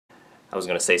I was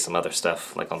gonna say some other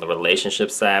stuff like on the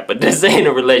relationship side, but this ain't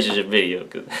a relationship video.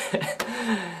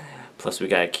 Plus, we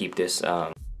gotta keep this.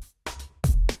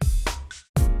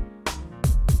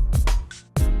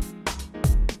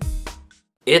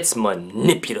 It's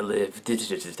manipulative.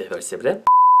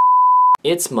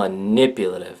 It's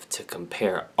manipulative to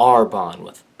compare Arbonne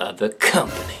with other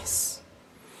companies,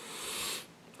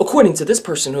 according to this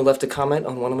person who left a comment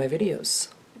on one of my videos.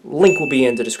 Link will be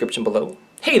in the description below.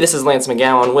 Hey, this is Lance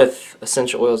McGowan with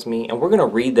Essential Oils Me, and we're gonna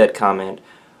read that comment.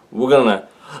 We're gonna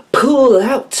pull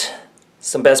out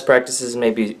some best practices,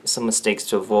 maybe some mistakes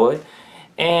to avoid,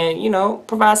 and, you know,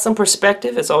 provide some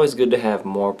perspective. It's always good to have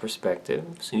more perspective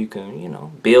so you can, you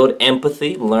know, build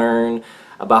empathy, learn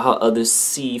about how others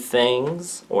see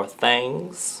things or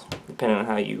things, depending on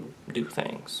how you do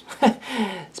things.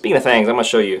 Speaking of things, I'm gonna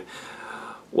show you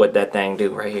what that thing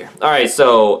do right here. Alright,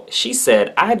 so she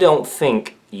said, I don't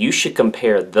think you should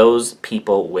compare those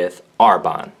people with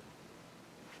Arbonne.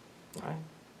 Alright.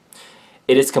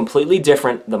 It is completely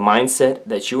different. The mindset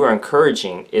that you are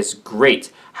encouraging is great.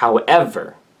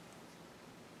 However,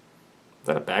 is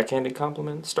that a backhanded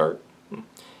compliment start?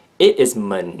 It is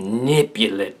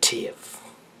manipulative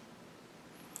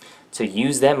to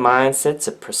use that mindset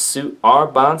to pursue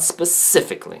Arbonne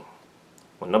specifically.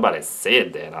 Well, nobody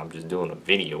said that. I'm just doing a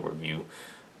video review.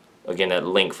 Again, that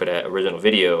link for that original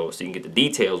video so you can get the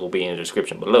details will be in the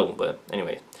description below. But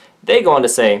anyway, they go on to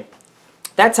say,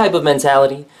 that type of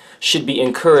mentality should be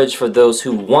encouraged for those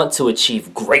who want to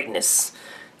achieve greatness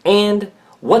and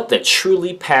what they're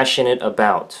truly passionate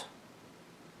about.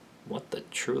 What the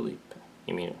truly,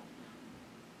 you mean?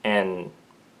 And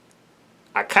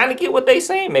I kind of get what they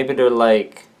say. Maybe they're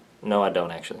like, no, I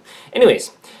don't actually. Anyways,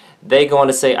 they go on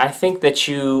to say, I think that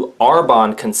you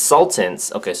Arbonne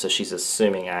consultants, okay, so she's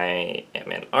assuming I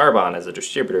am in Arbonne as a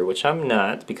distributor, which I'm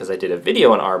not because I did a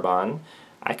video on Arbonne.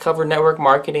 I cover network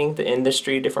marketing, the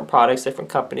industry, different products, different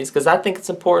companies, because I think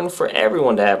it's important for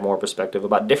everyone to have more perspective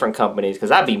about different companies, because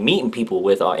I be meeting people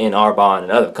with in Arbonne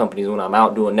and other companies when I'm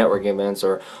out doing network events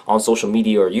or on social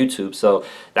media or YouTube. So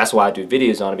that's why I do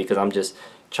videos on it, because I'm just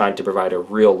trying to provide a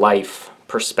real life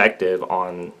perspective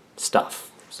on stuff.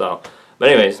 So, but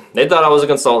anyways, they thought I was a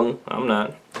consultant. I'm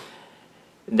not.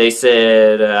 They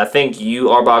said, I think you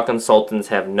Arbonne consultants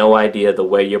have no idea the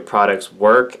way your products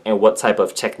work and what type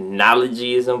of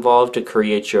technology is involved to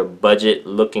create your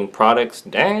budget-looking products.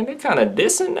 Dang, they're kind of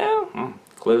dissing now.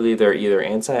 Clearly, they're either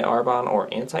anti-Arbonne or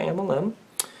anti-MLM.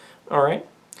 All right,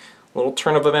 little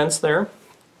turn of events there.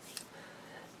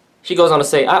 She goes on to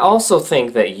say, I also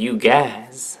think that you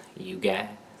guys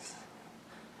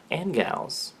and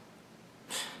gals,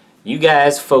 you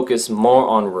guys focus more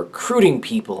on recruiting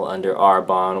people under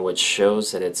Arbonne, which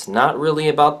shows that it's not really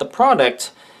about the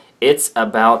product, it's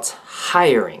about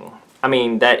hiring. I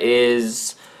mean, that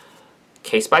is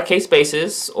case-by-case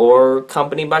basis or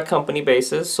company-by-company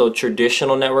basis. So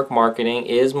traditional network marketing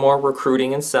is more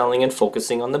recruiting and selling and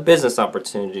focusing on the business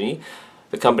opportunity.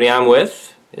 The company I'm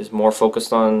with is more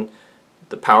focused on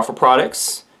the powerful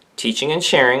products, teaching and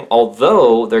sharing,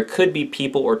 although there could be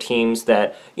people or teams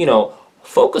that, you know,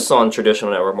 focus on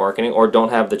traditional network marketing or don't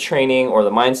have the training or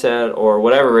the mindset or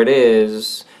whatever it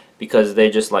is, because they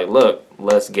just like, look,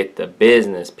 let's get the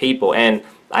business people. And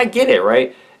I get it,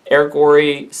 right? Eric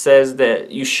Worre says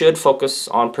that you should focus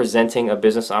on presenting a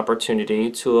business opportunity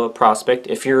to a prospect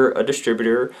if you're a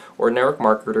distributor or a network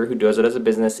marketer who does it as a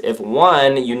business. If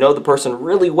one, you know the person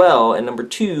really well, and number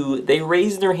two, they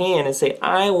raise their hand and say,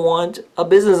 I want a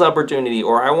business opportunity,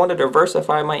 or I want to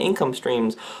diversify my income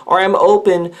streams, or I'm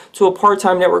open to a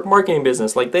part-time network marketing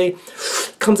business. Like, they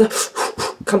comes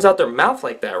out their mouth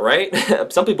like that,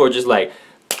 right? Some people are just like,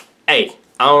 hey,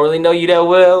 I don't really know you that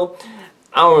well.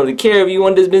 I don't really care if you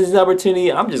want this business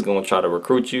opportunity. I'm just gonna try to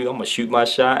recruit you. I'm gonna shoot my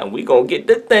shot, and we gonna get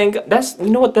the thing. That's, you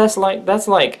know what that's like? That's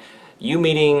like you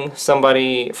meeting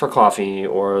somebody for coffee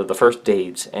or the first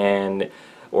date and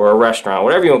or a restaurant,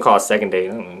 whatever you want to call it, second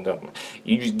date.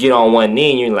 You just get on one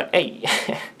knee and you're like, hey,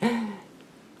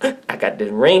 I got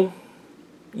this ring.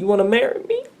 You want to marry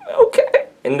me? Okay.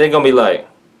 And they're gonna be like,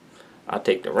 I'll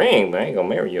take the ring, but I ain't gonna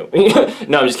marry you.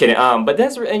 No, I'm just kidding. But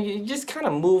that's, and you're just kind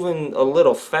of moving a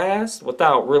little fast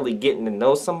without really getting to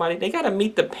know somebody. They gotta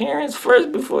meet the parents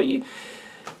first before you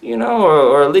know,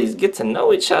 or at least get to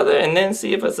know each other and then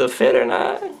see if it's a fit or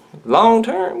not, long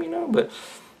term, you know. But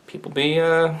people be,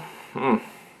 you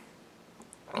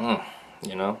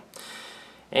know.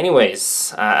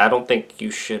 Anyways, I don't think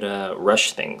you should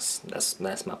rush things. That's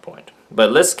my point.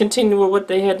 But let's continue with what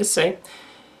they had to say.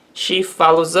 She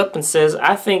follows up and says,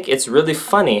 I think it's really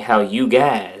funny how you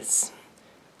guys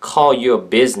call your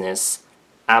business,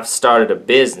 I've started a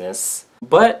business,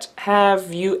 But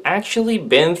have you actually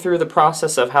been through the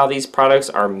process of how these products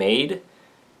are made?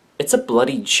 It's a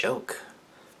bloody joke.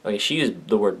 Okay, she used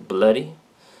the word bloody.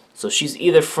 So she's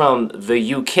either from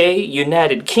the UK,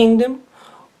 United Kingdom,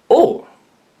 or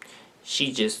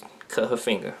she just cut her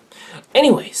finger.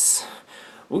 Anyways,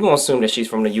 we're going to assume that she's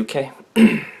from the UK.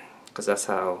 Because that's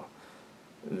how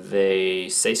they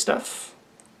say stuff.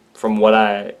 From what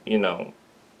I,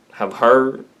 have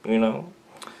heard,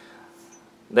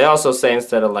 They also say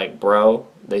instead of like bro,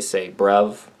 they say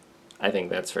bruv. I think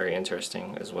that's very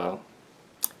interesting as well.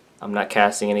 I'm not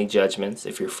casting any judgments.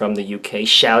 If you're from the UK,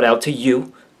 shout out to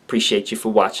you. Appreciate you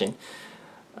for watching.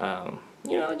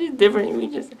 Just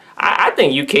different. I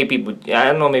think UK people, I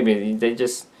don't know, maybe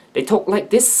they talk like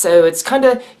this, so it's kind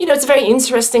of, it's a very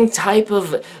interesting type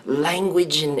of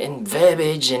language and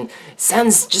verbiage, and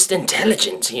sounds just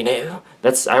intelligent,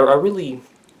 That's, I really,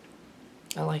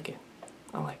 I like it.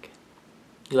 I like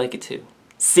it. You like it too.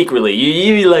 Secretly,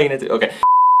 you liking it too. Okay.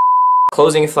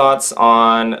 Closing thoughts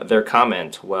on their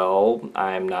comment. Well,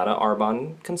 I'm not an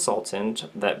Arbonne consultant.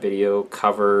 That video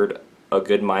covered a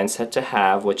good mindset to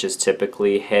have, which is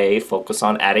typically, hey, focus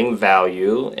on adding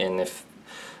value. And if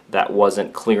that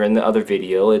wasn't clear in the other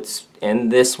video, it's in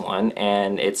this one.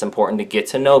 And it's important to get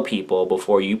to know people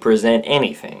before you present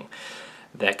anything.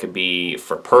 That could be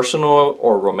for personal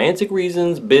or romantic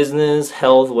reasons, business,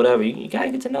 health, whatever. You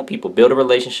gotta get to know people, build a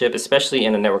relationship, especially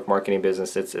in a network marketing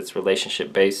business. It's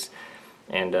relationship based,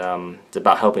 and it's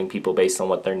about helping people based on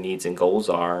what their needs and goals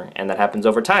are, and that happens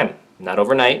over time, not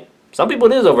overnight. Some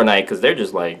people it is overnight because they're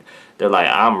like,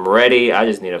 I'm ready. I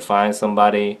just need to find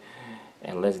somebody,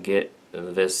 and let's get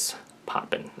this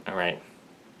popping. All right.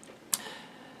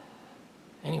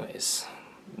 Anyways.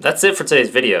 That's it for today's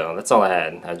video. That's all I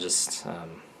had. I was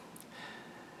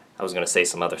going to say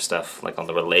some other stuff, like on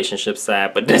the relationship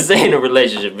side, but this ain't a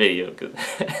relationship video.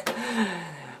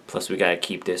 Plus, we got to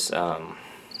keep this,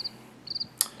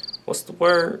 what's the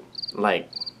word? Like,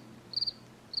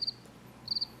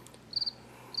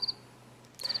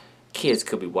 kids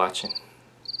could be watching.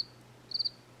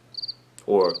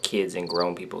 Or kids in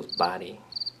grown people's body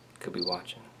could be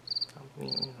watching.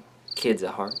 Kids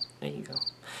at heart. There you go.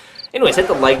 Anyways, hit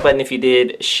the like button if you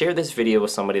did, share this video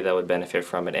with somebody that would benefit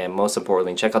from it, and most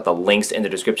importantly, check out the links in the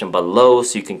description below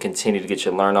so you can continue to get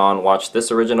your learn on, watch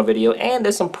this original video, and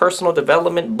there's some personal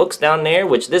development books down there,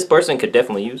 which this person could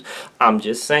definitely use. I'm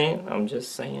just saying.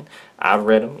 I've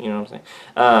read them, you know what I'm saying?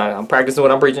 I'm practicing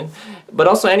what I'm preaching. But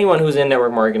also anyone who's in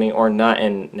network marketing or not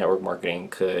in network marketing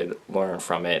could learn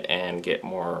from it and get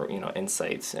more,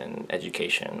 insights and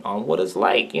education on what it's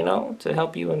like, to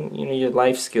help you in, your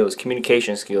life skills,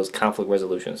 communication skills, conflict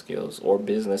resolution skills, or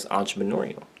business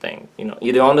entrepreneurial thing,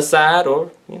 either on the side or,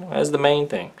 as the main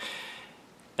thing.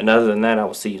 And other than that, I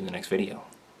will see you in the next video.